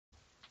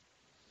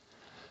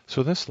So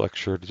in this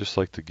lecture, I'd just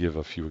like to give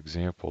a few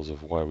examples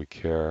of why we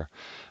care.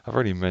 I've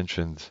already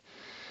mentioned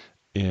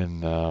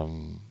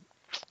in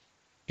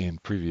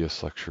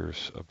previous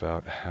lectures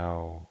about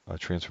how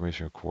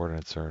transformation of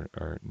coordinates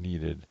are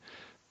needed,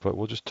 but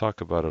we'll just talk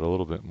about it a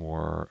little bit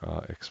more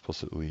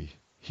explicitly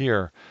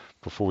here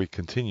before we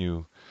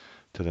continue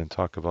to then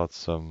talk about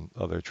some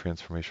other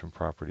transformation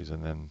properties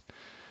and then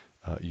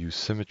use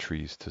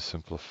symmetries to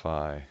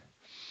simplify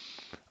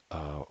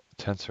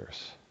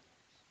tensors.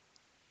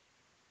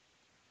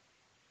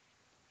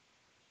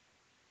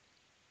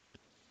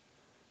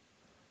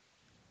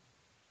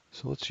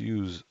 So let's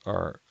use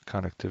our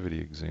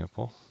connectivity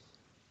example.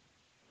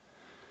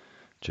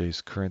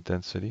 J's current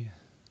density,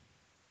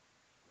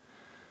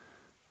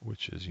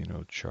 which is,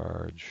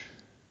 charge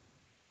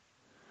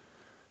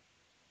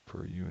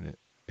per unit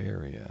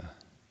area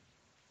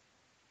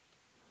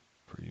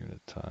per unit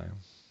time,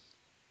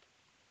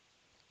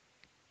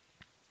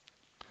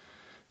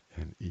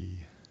 and E,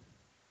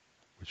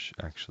 which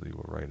actually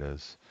we'll write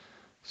as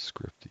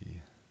script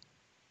E,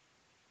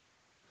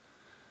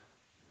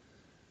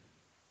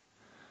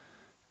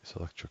 is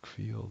electric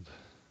field,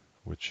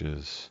 which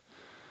is,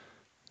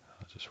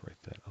 I'll just write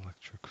that,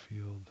 electric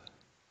field.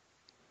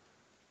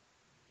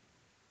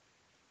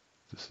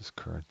 This is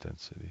current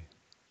density.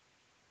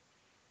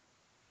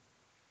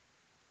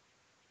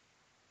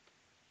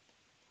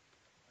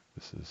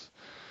 This is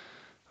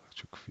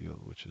electric field,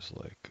 which is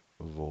like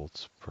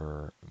volts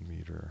per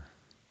meter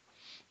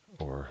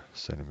or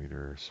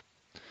centimeters,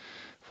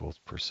 volts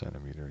per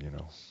centimeter,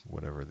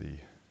 whatever the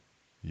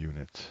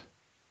unit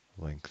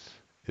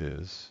length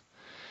is.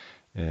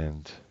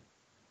 And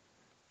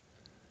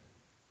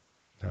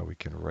now we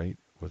can write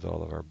with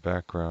all of our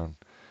background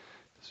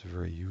this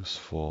very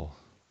useful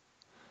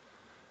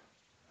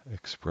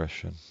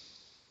expression.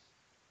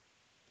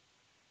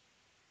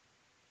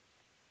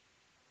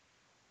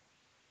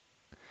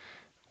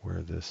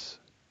 Where this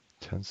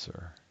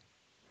tensor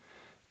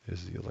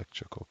is the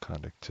electrical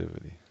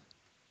conductivity.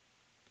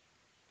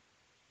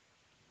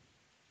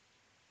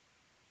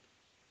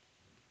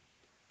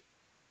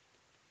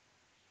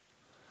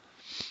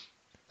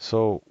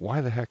 So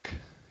why the heck,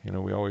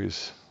 we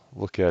always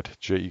look at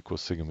J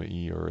equals sigma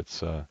E, or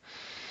it's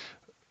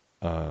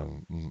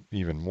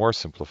even more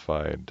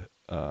simplified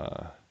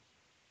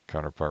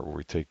counterpart where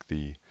we take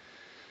the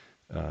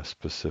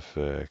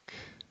specific,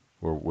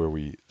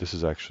 this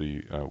is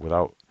actually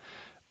without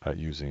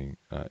using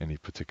any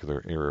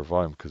particular area or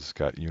volume because it's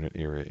got unit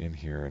area in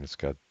here and it's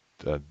got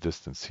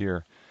distance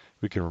here.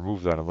 We can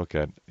remove that and look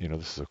at,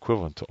 this is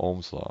equivalent to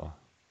Ohm's law,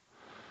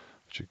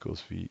 which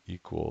equals V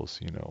equals,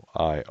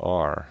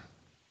 IR,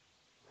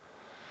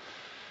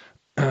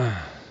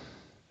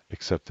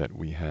 except that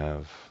we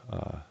have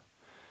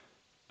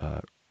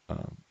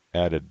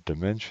added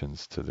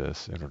dimensions to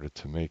this in order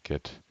to make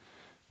it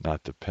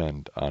not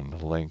depend on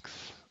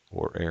length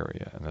or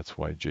area, and that's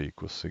why J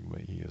equals sigma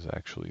E is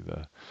actually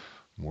the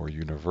more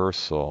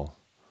universal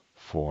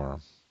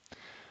form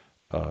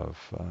of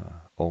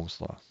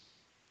Ohm's law,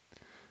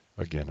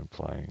 again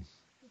implying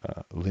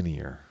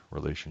linear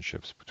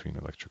relationships between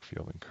electric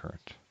field and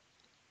current.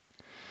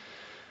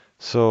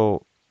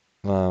 So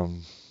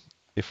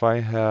if I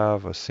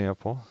have a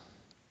sample,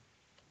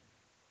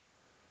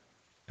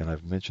 and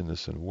I've mentioned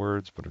this in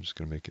words, but I'm just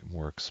going to make it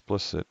more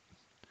explicit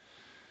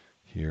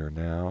here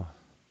now.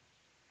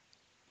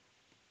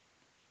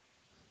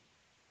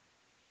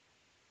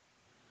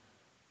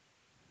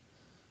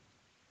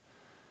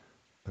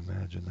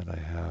 Imagine that I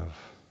have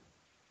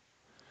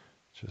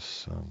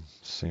just some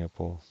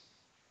sample,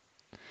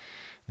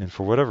 and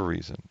for whatever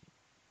reason,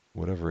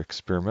 whatever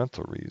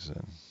experimental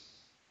reason,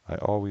 I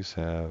always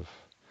have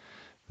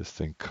this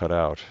thing cut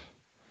out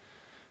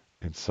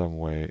in some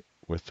way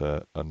with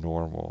a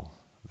normal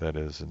that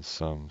is in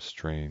some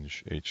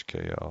strange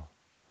HKL.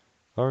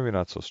 Or maybe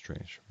not so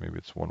strange. Maybe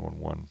it's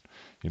 111,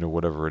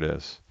 whatever it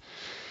is.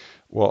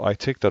 Well, I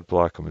take that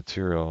block of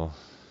material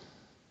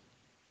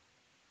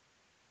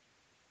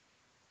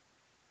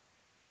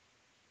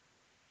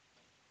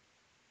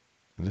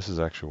and this is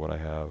actually what I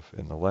have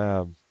in the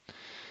lab.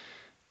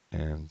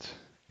 And,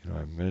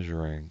 I'm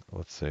measuring,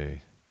 let's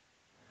say,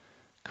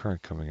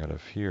 current coming out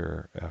of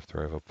here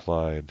after I've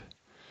applied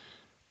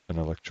an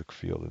electric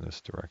field in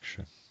this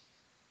direction.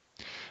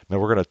 Now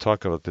we're going to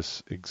talk about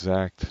this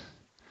exact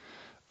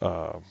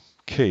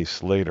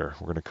case later.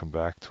 We're going to come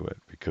back to it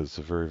because it's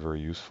a very,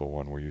 very useful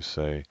one where you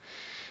say,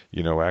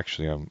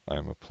 actually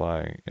I'm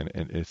applying, and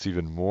it's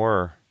even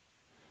more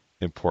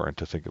important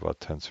to think about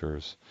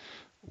tensors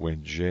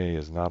when J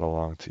is not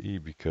along to E,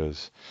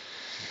 because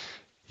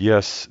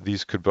yes,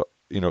 these could be,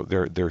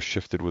 they're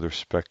shifted with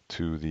respect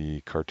to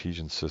the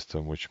Cartesian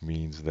system, which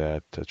means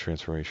that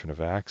transformation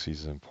of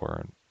axes is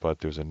important. But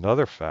there's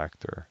another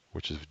factor,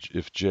 which is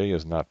if J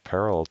is not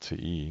parallel to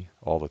E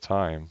all the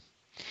time,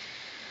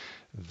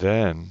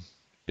 then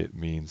it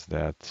means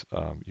that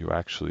you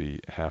actually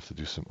have to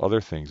do some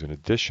other things in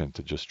addition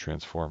to just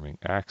transforming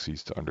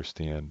axes to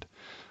understand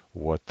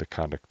what the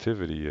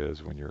conductivity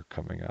is when you're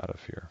coming out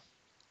of here.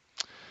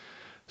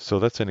 So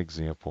that's an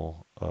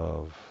example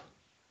of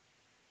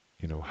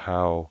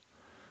how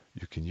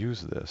you can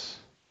use this.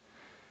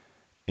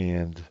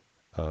 And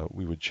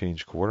we would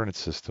change coordinate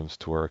systems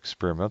to our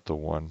experimental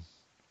one,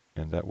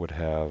 and that would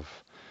have,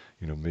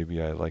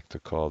 maybe I like to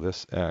call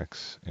this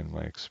X in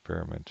my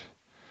experiment,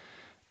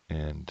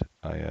 and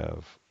I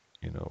have,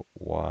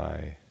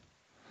 Y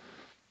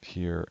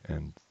here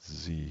and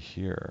Z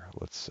here,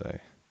 let's say.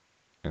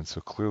 And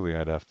so clearly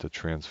I'd have to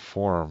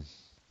transform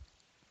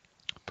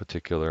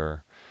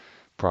particular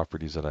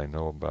properties that I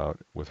know about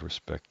with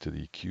respect to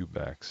the cube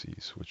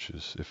axes, which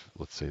is if,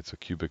 let's say it's a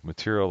cubic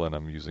material and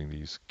I'm using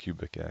these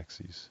cubic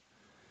axes.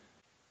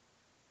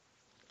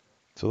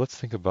 So let's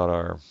think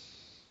about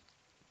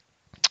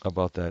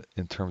that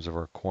in terms of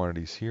our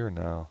quantities here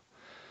now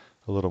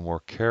a little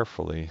more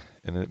carefully.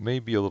 And it may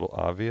be a little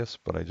obvious,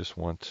 but I just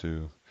want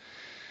to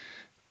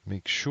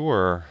make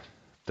sure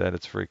that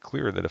it's very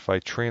clear that if I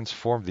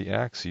transform the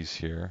axes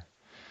here,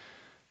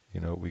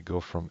 we go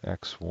from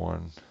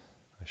x1,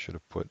 I should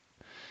have put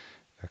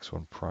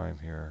x1 prime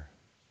here,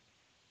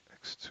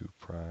 x2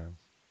 prime,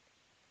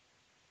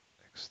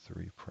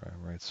 x3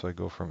 prime, right? So I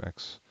go from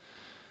x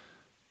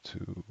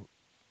to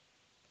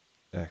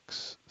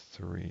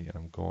x3, and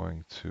I'm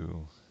going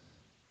to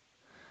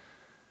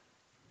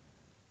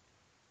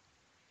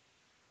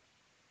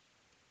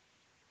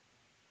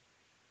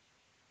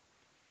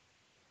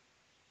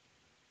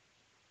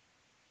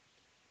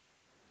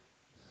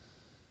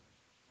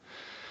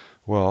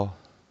well,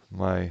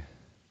 my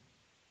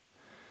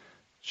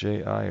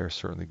ji are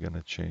certainly going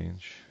to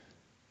change.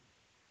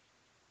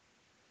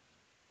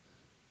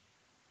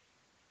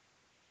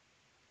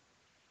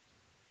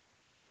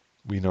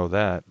 We know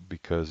that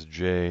because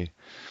j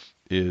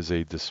is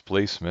a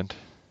displacement,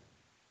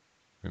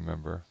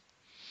 remember?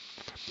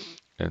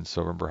 And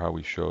so remember how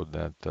we showed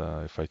that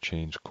if I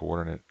change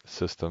coordinate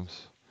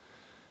systems,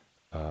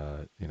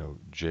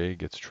 j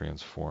gets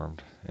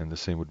transformed, and the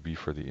same would be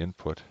for the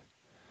input,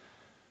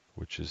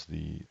 which is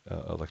the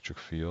electric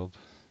field.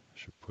 I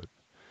should put.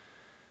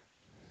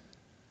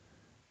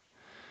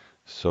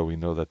 So we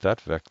know that that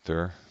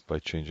vector, by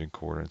changing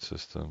coordinate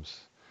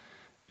systems,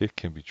 it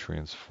can be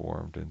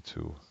transformed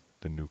into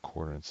the new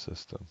coordinate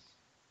system.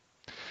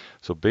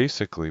 So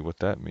basically what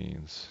that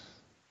means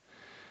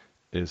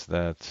is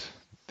that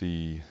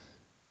the,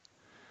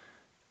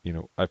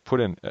 I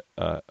put in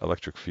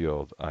electric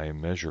field, I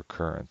measure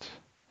current.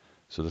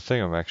 So the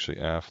thing I'm actually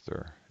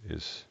after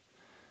is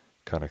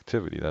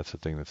conductivity. That's the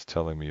thing that's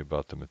telling me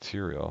about the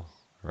material,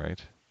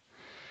 right?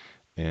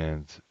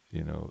 And,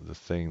 the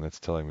thing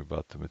that's telling me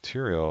about the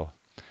material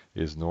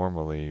is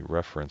normally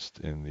referenced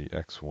in the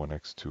x1,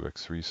 x2,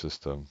 x3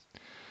 system.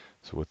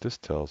 So what this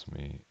tells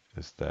me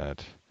is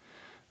that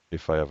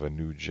if I have a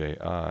new ji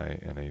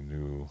and a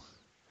new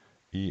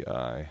ei,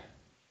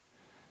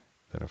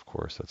 then of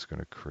course that's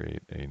going to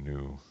create a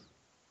new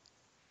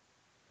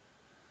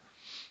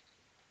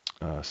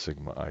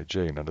sigma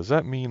ij. Now does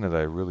that mean that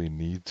I really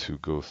need to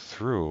go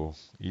through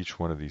each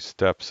one of these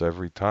steps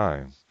every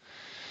time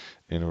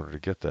in order to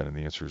get that? And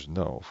the answer is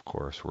no. Of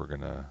course, we're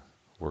gonna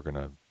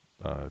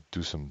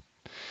do some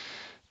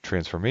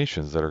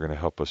transformations that are going to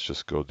help us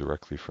just go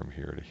directly from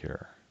here to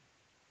here.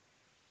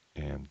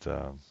 And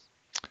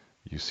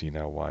you see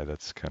now why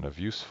that's kind of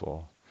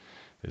useful,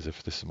 is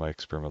if this is my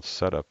experimental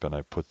setup and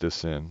I put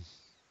this in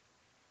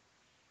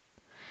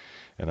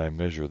and I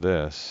measure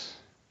this,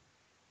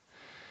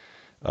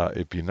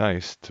 it'd be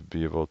nice to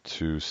be able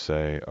to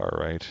say, all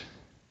right,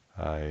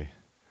 I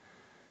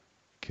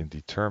can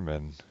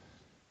determine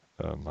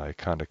my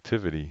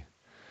conductivity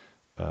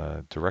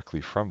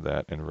directly from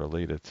that and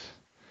relate it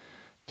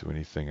to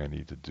anything I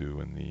need to do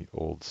in the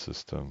old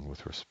system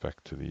with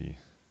respect to the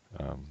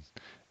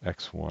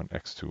x1,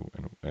 x2,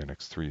 and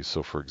x3.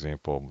 So for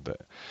example,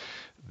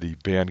 the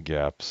band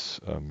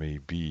gaps may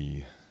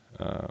be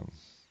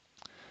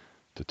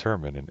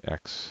determined in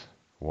x,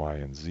 y,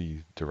 and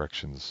z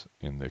directions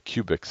in the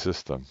cubic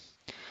system.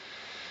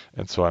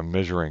 And so I'm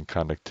measuring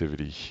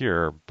conductivity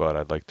here, but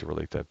I'd like to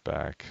relate that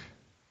back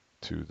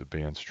to the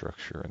band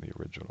structure in the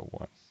original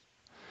one.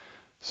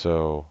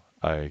 So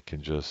I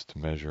can just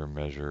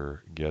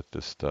measure, get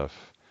this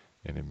stuff,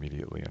 and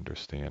immediately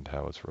understand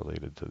how it's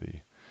related to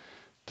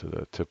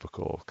the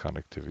typical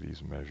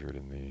conductivities measured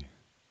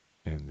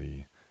in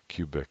the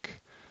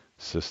cubic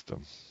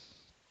system.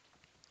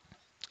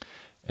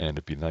 And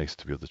it'd be nice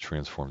to be able to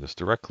transform this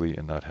directly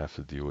and not have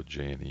to deal with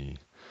J and E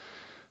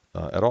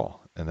at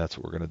all. And that's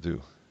what we're going to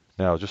do.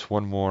 Now, just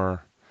one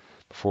more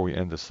before we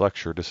end this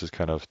lecture. This is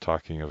kind of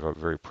talking of a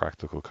very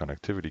practical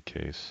conductivity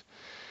case.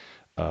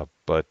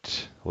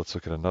 But let's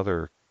look at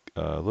another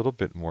little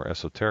bit more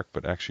esoteric,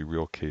 but actually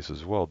real case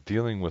as well,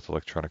 dealing with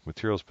electronic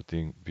materials, but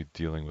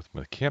dealing with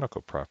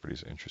mechanical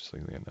properties,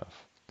 interestingly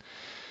enough.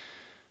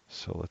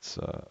 So let's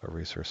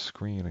erase our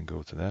screen and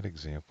go to that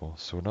example.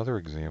 So another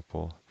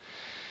example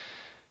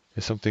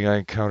is something I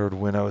encountered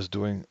when I was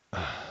doing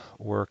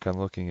work on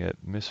looking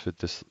at misfit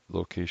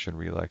dislocation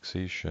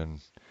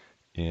relaxation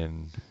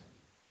in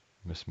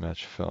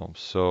mismatched films.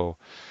 So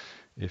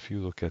if you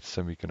look at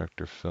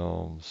semiconductor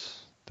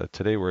films that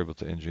today we're able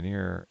to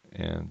engineer,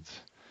 and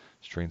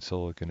strained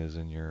silicon is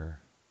in your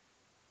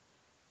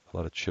a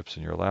lot of chips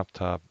in your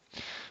laptop.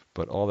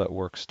 But all that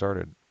work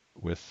started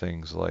with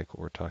things like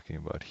what we're talking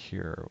about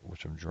here,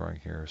 which I'm drawing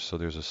here. So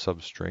there's a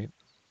substrate,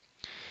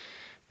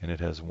 and it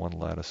has one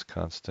lattice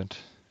constant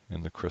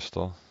in the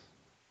crystal.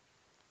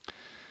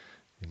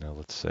 You know,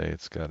 let's say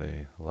it's got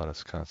a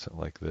lattice constant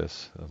like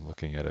this. I'm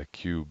looking at a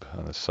cube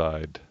on the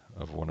side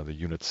of one of the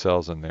unit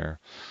cells in there.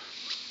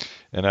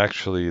 And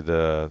actually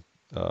let's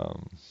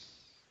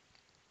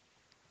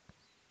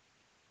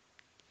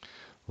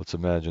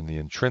imagine the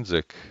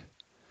intrinsic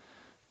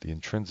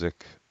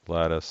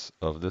lattice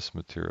of this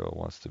material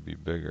wants to be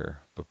bigger,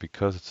 but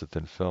because it's a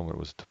thin film, it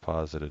was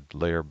deposited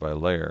layer by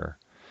layer,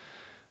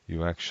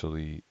 you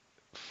actually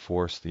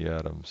force the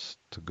atoms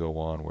to go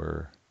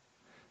onward,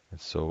 and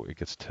so it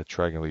gets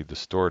tetragonally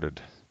distorted.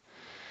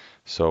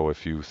 So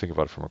if you think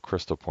about it from a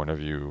crystal point of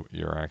view,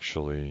 you're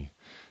actually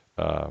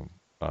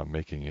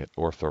making it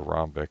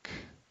orthorhombic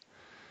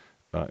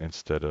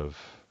instead of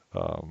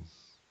um,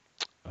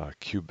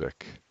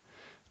 cubic.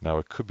 Now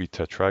it could be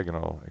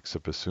tetragonal,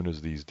 except as soon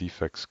as these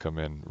defects come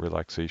in,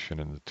 relaxation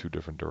in the two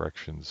different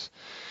directions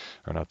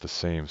are not the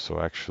same. So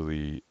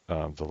actually,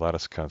 the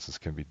lattice constants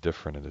can be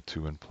different in the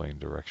two in-plane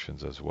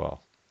directions as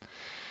well.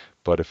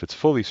 But if it's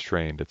fully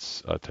strained,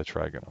 it's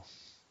tetragonal.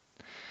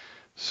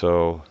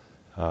 So,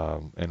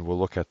 and we'll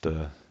look at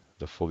the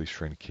fully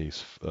strained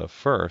case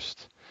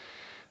first.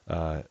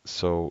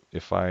 So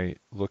if I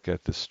look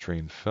at this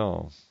strained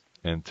film,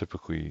 and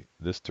typically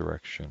this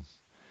direction,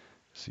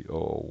 it's the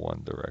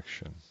 001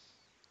 direction,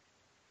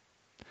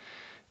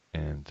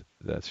 and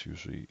that's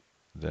usually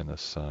then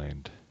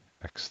assigned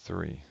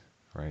x3,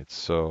 right?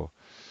 So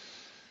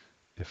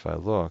if I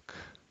look,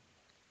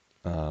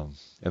 and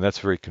that's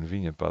very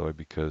convenient, by the way,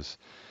 because,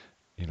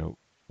 you know,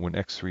 when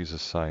x3 is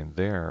assigned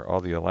there, all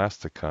the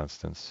elastic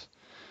constants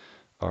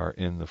are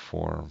in the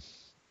form,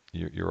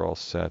 you're all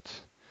set.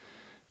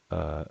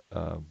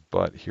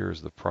 But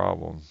here's the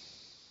problem.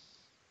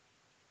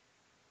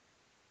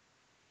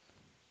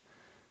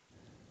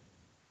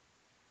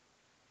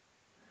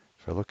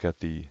 If I look at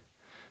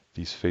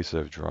these faces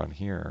I've drawn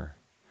here,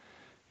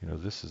 you know,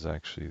 this is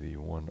actually the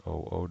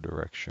 100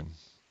 direction.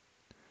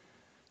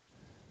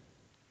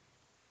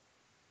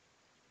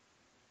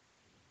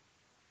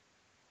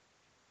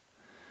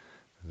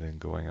 And then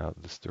going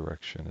out this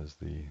direction is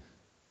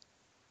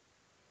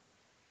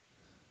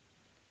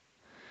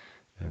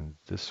and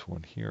this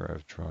one here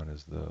I've drawn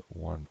as the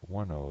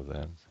 110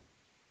 then.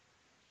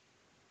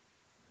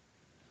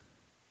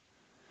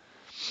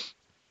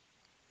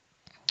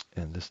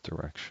 And this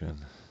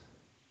direction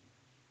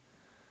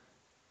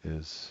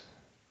is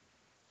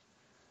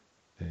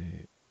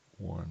a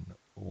 1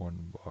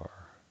 bar.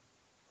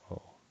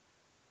 Oh,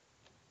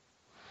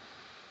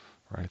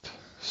 right.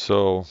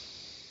 So,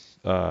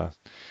 so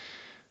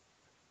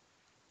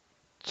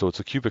it's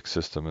a cubic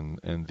system,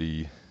 and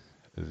the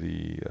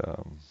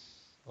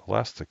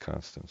elastic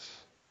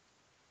constants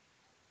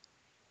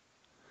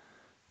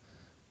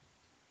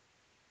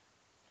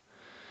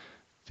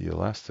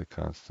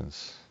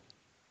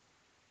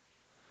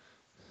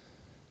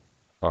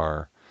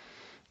are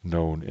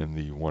known in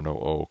the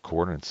 100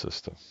 coordinate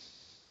system.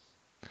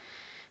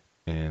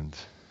 And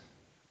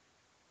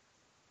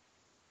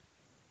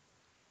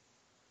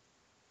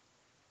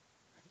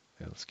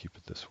yeah, let's keep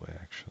it this way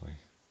actually.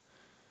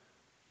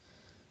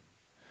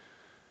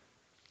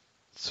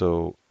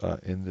 So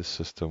in this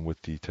system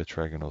with the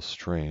tetragonal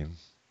strain,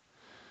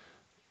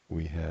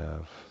 we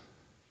have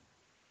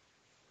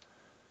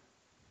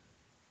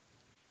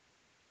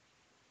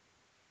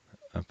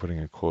I'm putting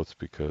in quotes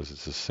because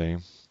it's the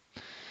same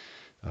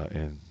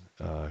in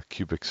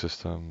cubic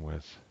system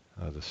with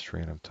the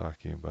strain I'm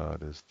talking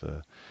about is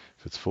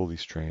if it's fully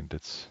strained,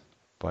 it's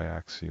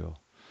biaxial.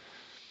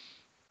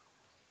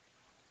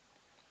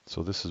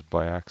 So this is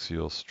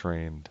biaxial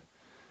strained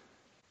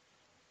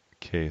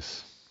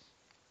case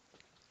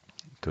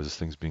because this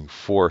thing's being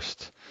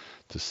forced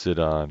to sit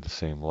on the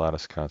same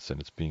lattice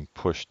constant. It's being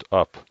pushed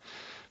up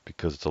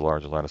because it's a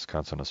larger lattice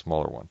constant, a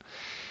smaller one.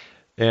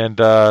 And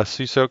so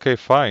you say, okay,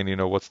 fine, you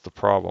know, what's the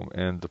problem?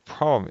 And the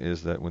problem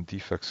is that when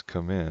defects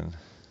come in,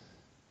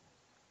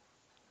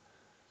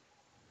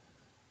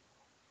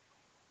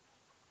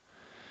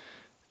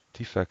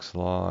 defects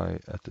lie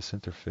at this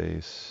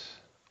interface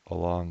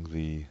along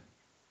the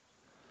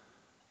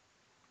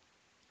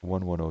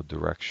 110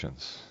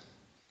 directions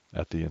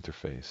at the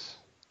interface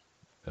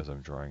as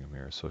I'm drawing them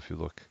here. So if you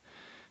look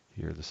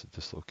here, this is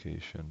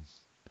dislocation,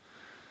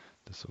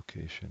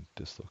 dislocation,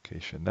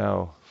 dislocation.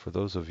 Now, for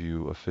those of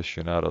you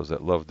aficionados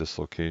that love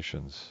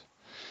dislocations,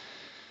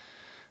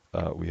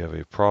 we have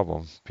a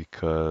problem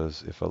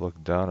because if I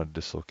look down at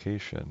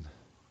dislocation,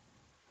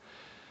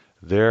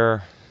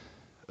 their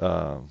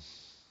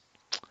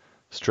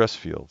stress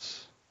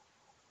fields,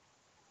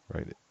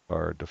 right,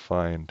 are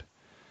defined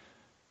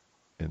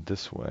in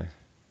this way,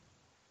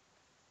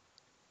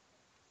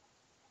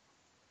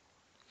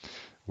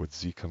 with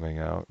Z coming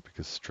out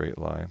because straight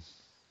line,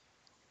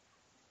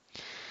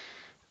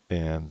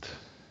 and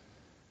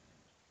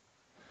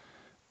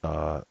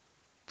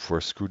for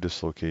screw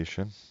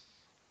dislocation,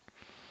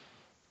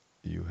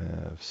 you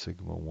have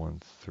sigma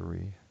 1,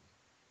 3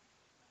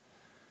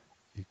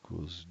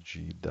 equals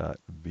g dot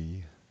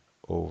b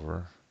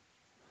over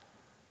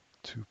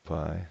 2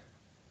 pi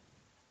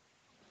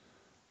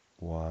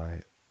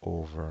y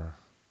over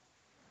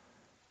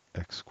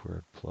x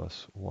squared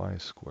plus y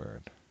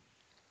squared.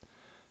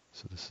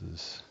 So this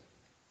is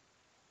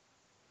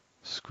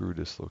screw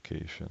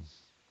dislocation.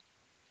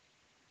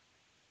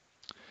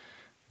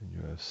 And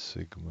you have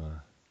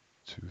sigma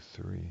 2,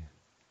 3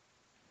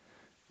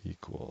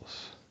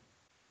 equals.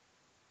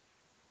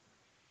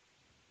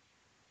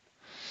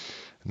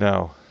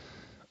 Now,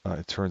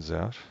 it turns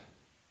out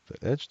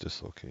that edge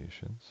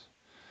dislocations,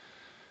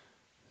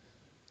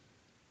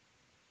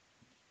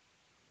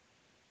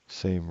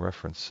 same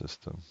reference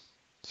system.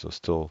 So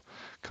still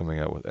coming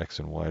out with x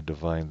and y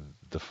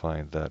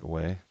defined that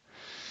way,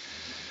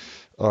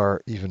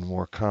 are even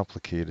more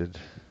complicated.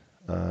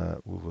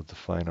 We will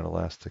define an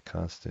elastic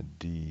constant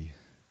d,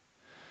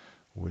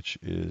 which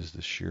is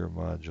the shear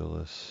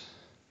modulus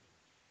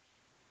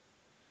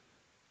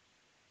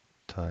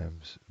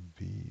times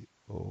b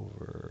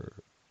over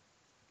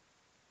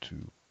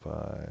 2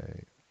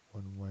 pi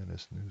 1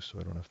 minus nu, so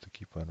I don't have to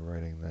keep on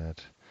writing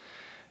that.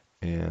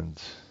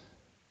 And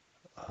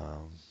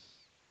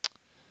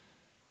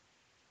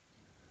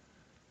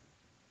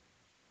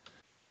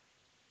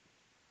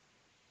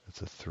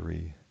that's a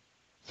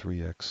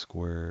 3x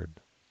squared.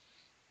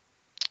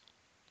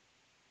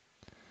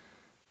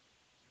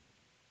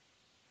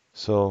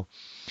 So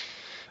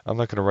I'm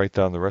not going to write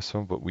down the rest of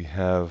them, but we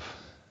have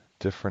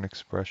different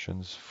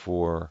expressions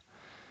for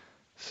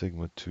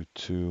sigma 2,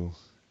 2,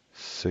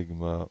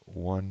 sigma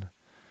 1,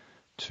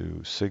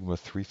 2, sigma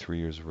 3,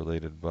 3 is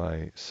related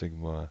by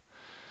sigma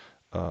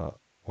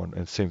 1,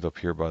 and same up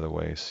here, by the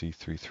way,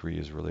 C33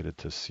 is related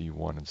to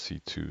C1 and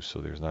C2, so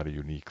there's not a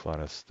unique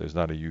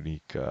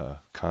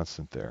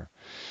constant there.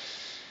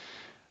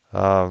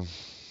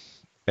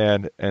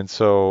 And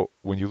so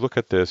when you look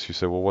at this, you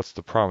say, well, what's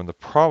the problem? The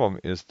problem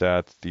is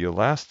that the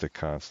elastic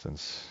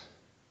constants,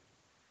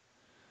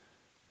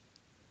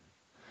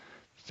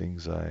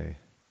 things I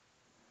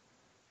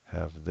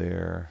have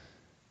there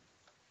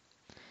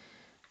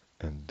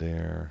and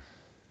there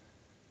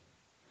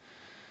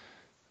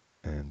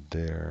and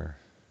there,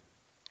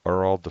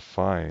 are all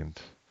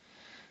defined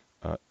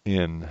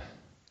in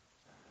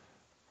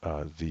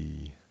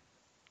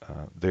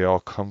they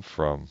all come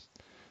from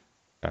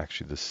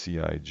actually the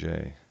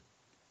Cij,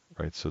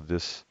 right? So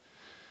this,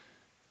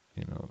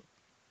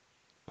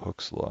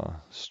 Hooke's law,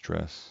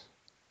 stress,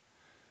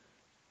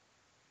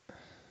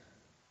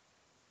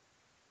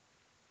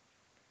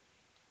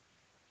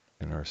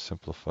 in our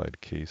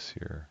simplified case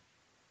here.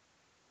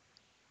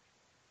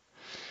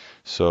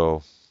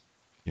 So,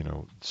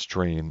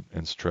 strain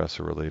and stress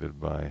are related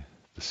by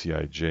the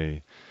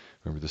Cij.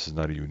 Remember, this is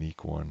not a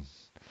unique one.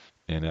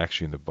 And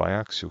actually, in the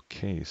biaxial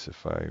case,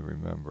 if I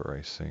remember,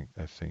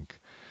 I think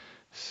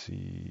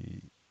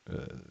C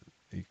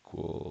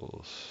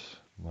equals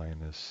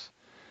minus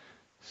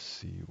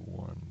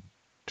C1,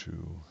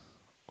 2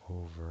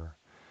 over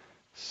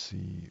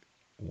C1,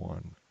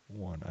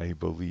 1, I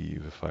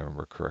believe, if I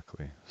remember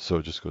correctly. So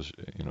it just goes,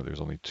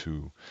 there's only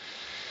two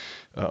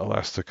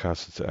elastic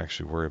constants to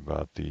actually worry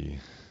about, the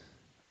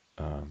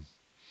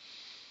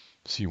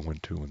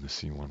C1, 2 and the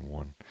C1,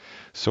 1.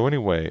 So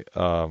anyway,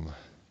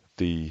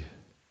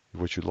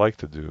 what you'd like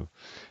to do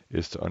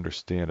is to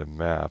understand and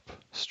map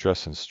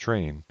stress and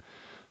strain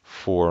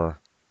for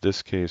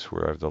this case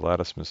where I have the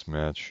lattice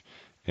mismatch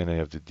and I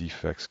have the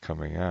defects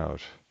coming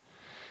out.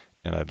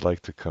 And I'd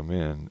like to come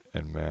in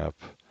and map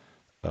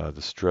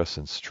the stress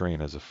and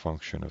strain as a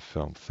function of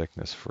film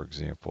thickness, for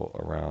example,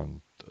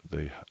 around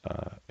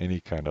any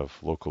kind of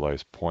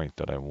localized point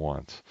that I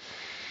want.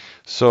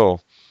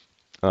 So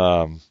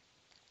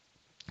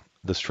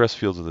the stress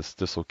fields of the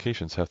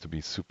dislocations have to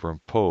be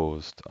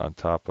superimposed on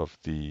top of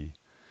the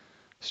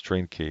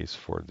strain case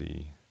for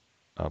the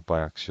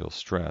biaxial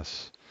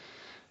stress.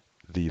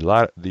 The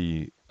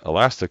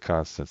elastic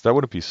constants, that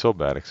wouldn't be so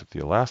bad, except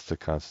the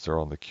elastic constants are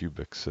all in the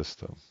cubic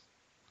system.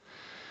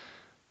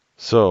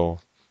 So,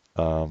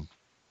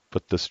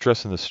 but the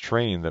stress and the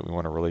strain that we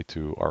want to relate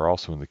to are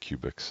also in the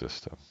cubic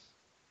system.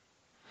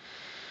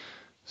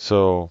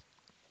 So,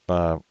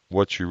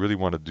 what you really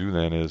want to do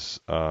then is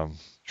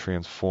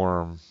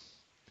transform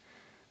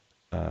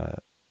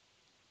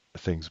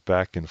things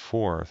back and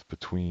forth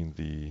between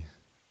the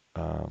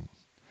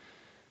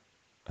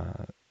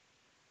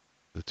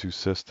two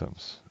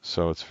systems.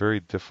 So it's very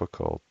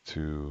difficult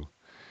to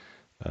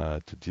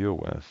deal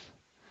with.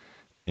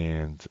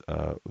 And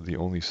the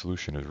only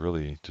solution is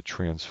really to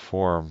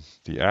transform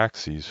the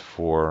axes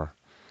for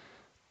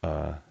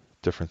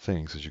different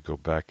things as you go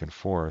back and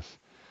forth,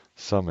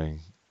 summing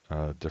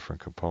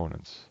different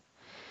components.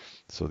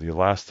 So the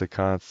elastic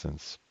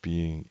constants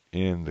being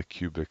in the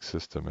cubic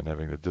system and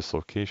having the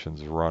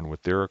dislocations run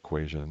with their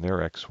equation and their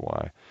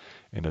xy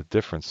in a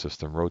different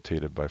system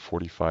rotated by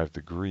 45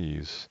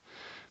 degrees,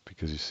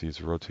 because you see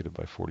it's rotated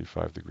by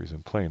 45 degrees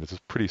in plane. It's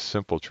a pretty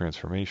simple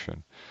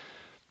transformation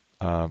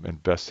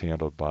and best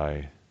handled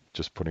by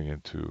just putting it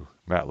into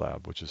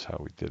MATLAB, which is how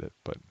we did it.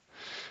 But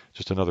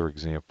just another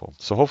example.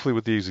 So hopefully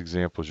with these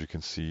examples, you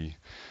can see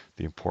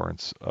the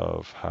importance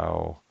of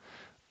how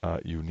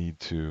you need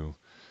to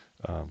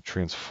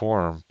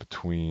transform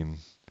between,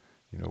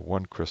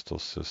 one crystal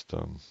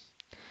system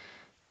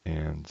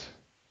and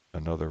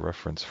another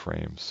reference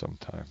frame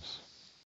sometimes.